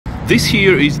This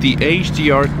here is the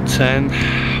HDR10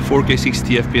 4K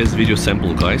 60 FPS video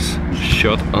sample, guys,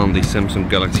 shot on the Samsung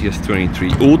Galaxy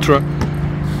S23 Ultra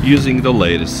using the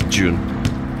latest June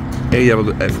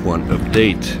AWF1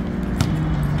 update.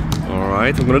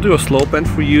 Alright, I'm gonna do a slow pan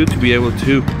for you to be able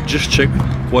to just check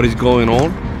what is going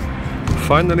on.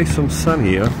 Finally some sun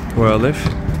here where I live.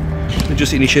 I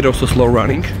just initiate also slow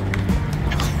running.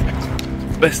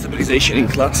 Best stabilization in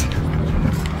class.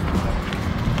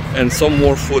 And some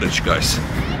more footage, guys.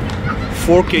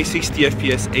 4K 60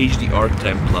 FPS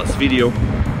HDR10 Plus video,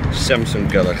 Samsung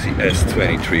Galaxy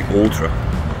S23 Ultra.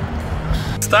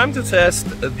 It's time to test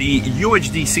the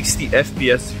UHD 60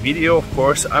 FPS video. Of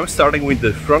course, I'm starting with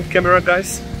the front camera,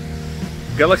 guys.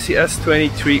 Galaxy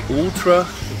S23 Ultra.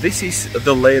 This is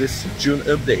the latest June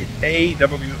update,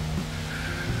 AWF1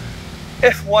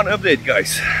 update,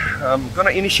 guys. I'm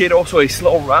gonna initiate also a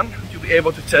slow run to be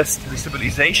able to test the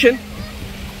stabilization.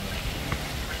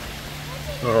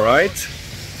 Alright,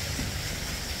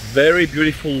 very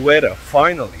beautiful weather,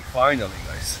 finally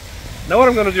guys. Now what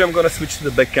I'm gonna do, I'm gonna switch to the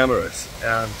back cameras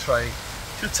and try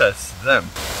to test them.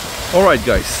 Alright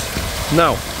guys,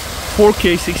 now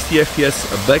 4K 60 FPS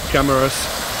back cameras,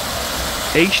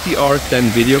 HDR10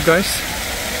 video, guys.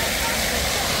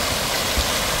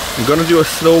 I'm gonna do a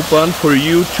slow pan for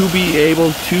you to be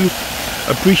able to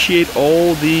appreciate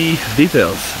all the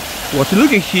details. What you're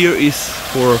looking here is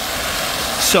for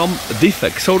some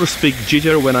defect, so to speak,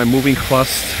 jitter when I'm moving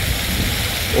fast,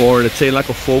 or let's say lack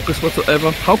of focus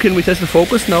whatsoever. How can we test the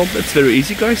focus? Now that's very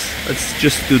easy, guys. Let's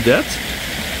just do that.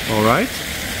 Alright,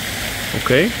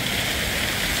 okay.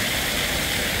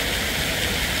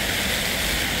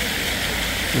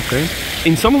 Okay.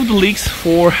 In some of the leaks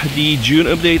for the June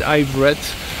update, I've read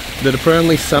that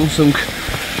apparently Samsung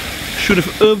should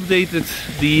have updated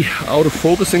the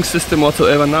auto-focusing system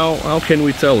whatsoever. Now, how can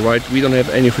we tell, right? We don't have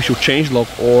any official changelog,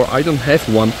 or I don't have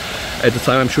one at the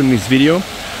time I'm shooting this video.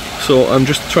 So I'm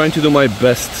just trying to do my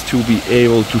best to be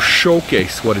able to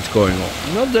showcase what is going on.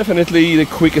 Not definitely the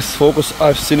quickest focus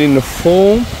I've seen in the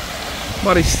phone,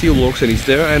 but it still works and it's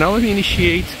there. And now let me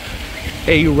initiate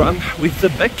a run with the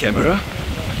back camera.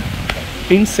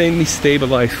 Insanely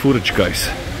stabilized footage, guys.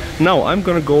 Now I'm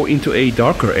gonna go into a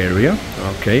darker area,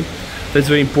 okay? That's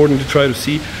very important to try to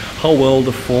see how well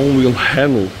the phone will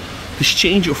handle this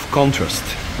change of contrast.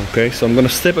 Okay, so I'm gonna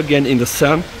step again in the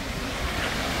sun.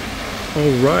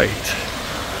 Alright.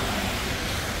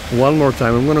 One more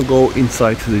time, I'm gonna go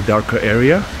inside to the darker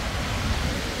area.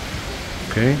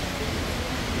 Okay.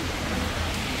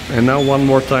 And now one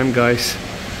more time, guys,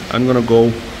 I'm gonna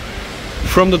go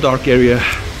from the dark area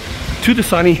to the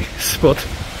sunny spot.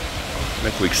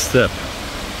 A quick step.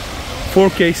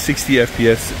 4K 60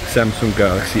 FPS Samsung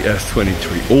Galaxy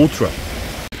S23 Ultra.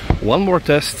 One more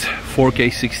test, 4K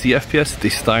 60 FPS,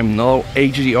 this time now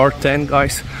HDR10,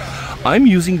 guys. I'm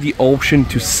using the option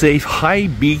to save high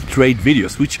bitrate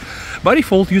videos, which by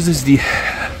default uses the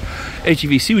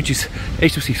HEVC, which is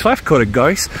H.265 codec,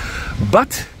 guys.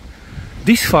 But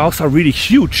these files are really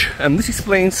huge, and this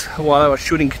explains why I was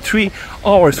shooting 3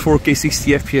 hours 4K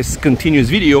 60 FPS continuous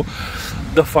video.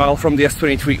 The file from the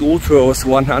S23 Ultra was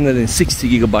 160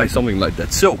 gigabytes, something like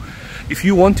that. So if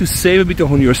you want to save a bit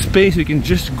on your space, you can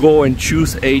just go and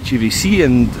choose HEVC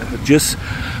and just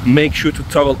make sure to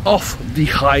toggle off the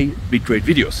high bitrate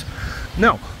videos.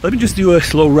 Now let me just do a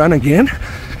slow run again.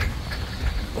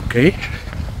 Okay.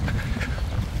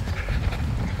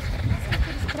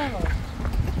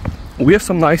 We have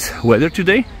some nice weather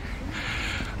today,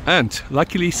 and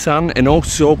luckily sun and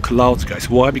also clouds, guys.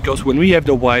 Why? Because when we have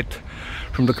the white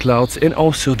from the clouds and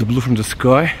also the blue from the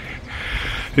sky,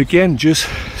 you can just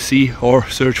see or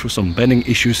search for some bending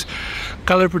issues,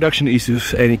 color production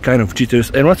issues, any kind of jitters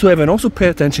and whatsoever, and also pay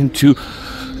attention to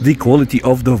the quality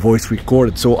of the voice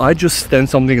recorded. So I just stand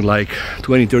something like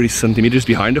 20-30 centimeters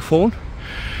behind the phone.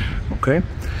 Okay,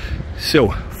 so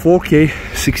 4K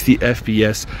 60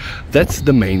 FPS, that's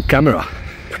the main camera.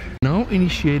 Now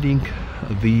initiating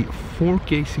the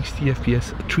 4K 60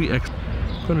 FPS 3x.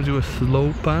 I'm gonna do a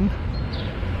slow pan.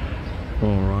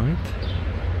 Alright.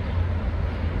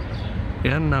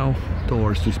 And now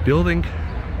towards this building.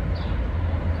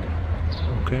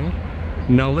 Okay.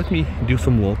 Now let me do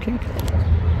some walking.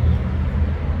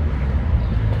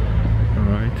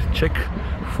 Alright. Check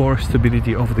for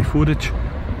stability of the footage.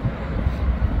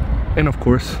 And of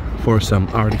course for some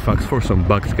artifacts, for some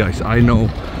bugs, guys. I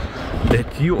know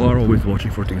that you are always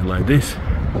watching for things like this.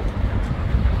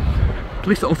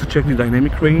 Please also check the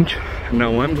dynamic range.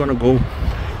 Now I'm gonna go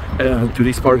to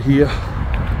this part here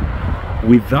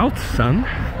without sun.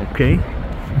 Okay,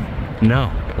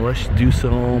 now let's do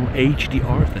some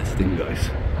HDR testing, guys.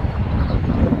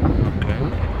 Okay,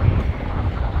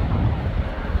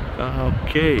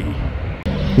 Okay.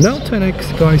 Now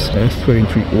 10x guys,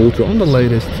 S23 Ultra on the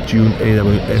latest June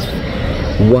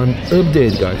AWF1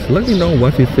 update guys. Let me know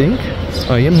what you think.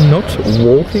 I am not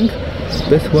walking,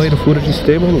 that's why the footage is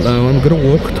stable. Now I'm gonna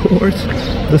walk towards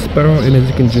the Sparrow, and as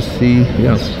you can just see,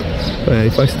 yeah,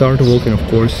 if I start walking, of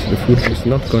course the footage is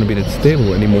not gonna be that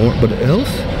stable anymore, but else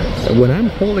when I'm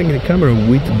holding the camera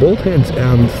with both hands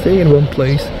and staying in one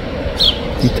place,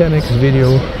 the 10x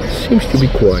video seems to be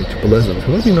quite pleasant.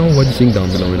 Let me know what you think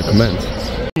down below in the comments.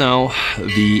 Now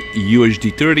the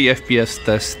UHD 30 FPS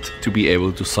test to be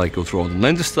able to cycle through all the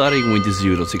lenses, starting with the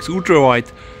 0.6 ultra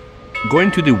wide, going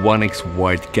to the 1x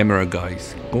wide camera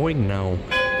guys, going now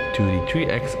to the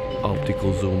 3x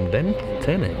optical zoom, then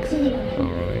 10x,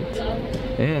 alright,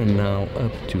 and now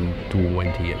up to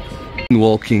 20x.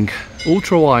 Walking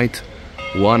ultra wide,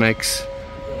 1x,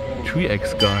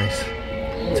 3x guys,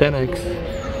 10x,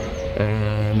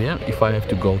 and yeah, if I have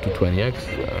to go to 20x,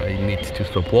 I need to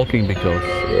stop walking because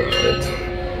it's,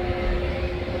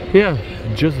 yeah,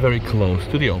 just very close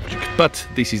to the object. But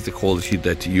this is the quality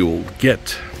that you'll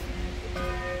get.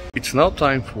 It's now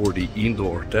time for the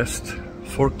indoor test.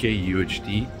 4K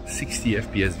UHD 60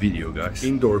 FPS video guys.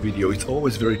 Indoor video is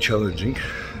always very challenging,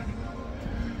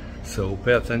 so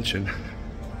pay attention.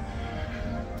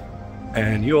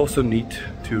 And you also need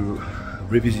to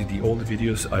revisit the older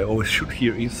videos I always shoot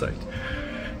here inside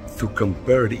to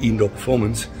compare the indoor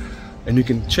performance, and you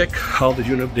can check how the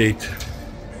June update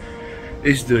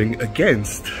is doing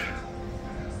against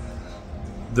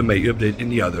the May update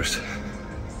and the others.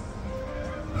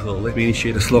 So let me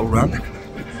initiate a slow run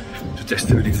to test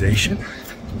stabilization.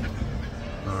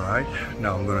 Alright,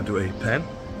 now I'm gonna do a pan.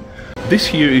 This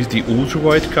here is the ultra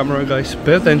wide camera guys.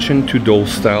 Pay attention to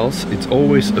those styles, it's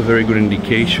always a very good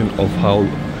indication of how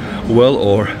well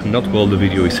or not well the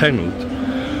video is handled.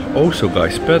 Also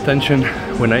guys, pay attention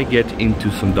when I get into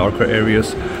some darker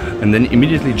areas and then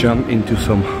immediately jump into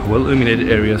some well illuminated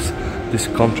areas. This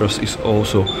contrast is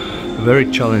also very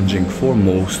challenging for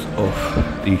most of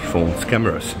the phone's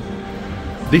cameras.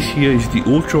 This here is the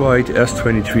ultra wide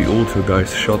S23 Ultra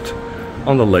guys, shot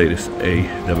on the latest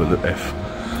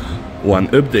AWF1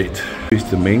 update. This is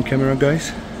the main camera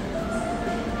guys,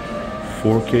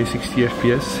 4K 60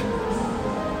 FPS.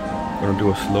 Gonna do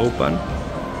a slow pan.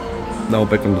 Now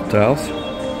back on the tiles.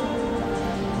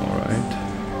 Alright.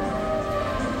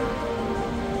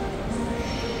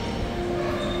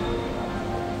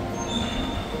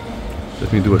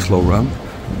 Let me do a slow run.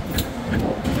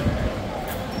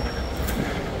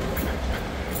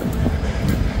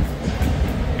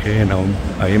 Okay, now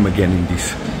I am again in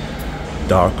this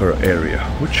darker area,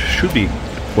 which should be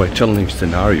quite challenging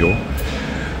scenario.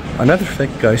 Another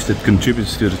fact guys that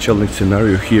contributes to the challenging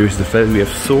scenario here is the fact that we have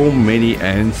so many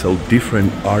and so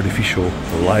different artificial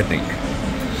lighting.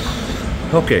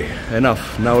 Okay,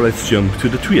 enough. Now let's jump to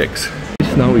the 3x.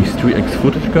 This now is 3x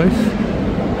footage guys.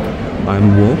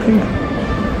 I'm walking.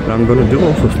 And I'm gonna do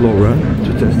also a slow run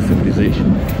to test the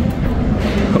stabilization.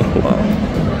 Oh wow.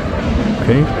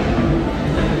 Okay.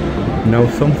 Now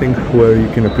something where you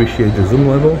can appreciate the zoom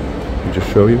level. I'll just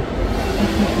show you.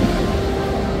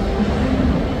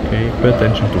 Okay, pay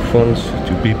attention to fonts,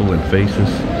 to people and faces,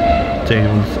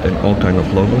 tails and all kind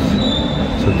of logos.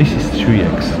 So this is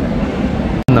 3x.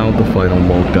 Now the final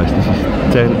mode guys, this is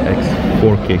 10x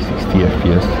 4K 60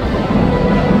 FPS.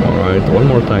 Alright, one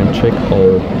more time, check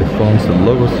all the fonts and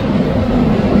logos.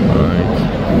 Alright,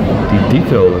 the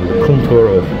detail and the contour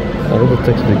of all the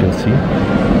text you can see.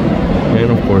 And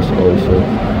of course also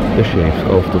the shapes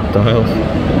of the tiles.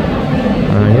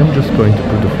 I am just going to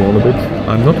put the phone a bit.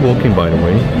 I'm not walking by the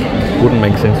way, wouldn't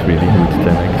make sense really with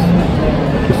 10x.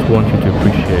 Just want you to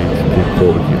appreciate the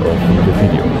quality of the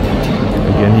video.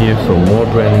 Again here some more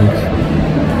brandings,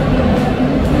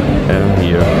 and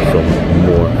here some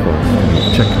more fonts to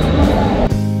check.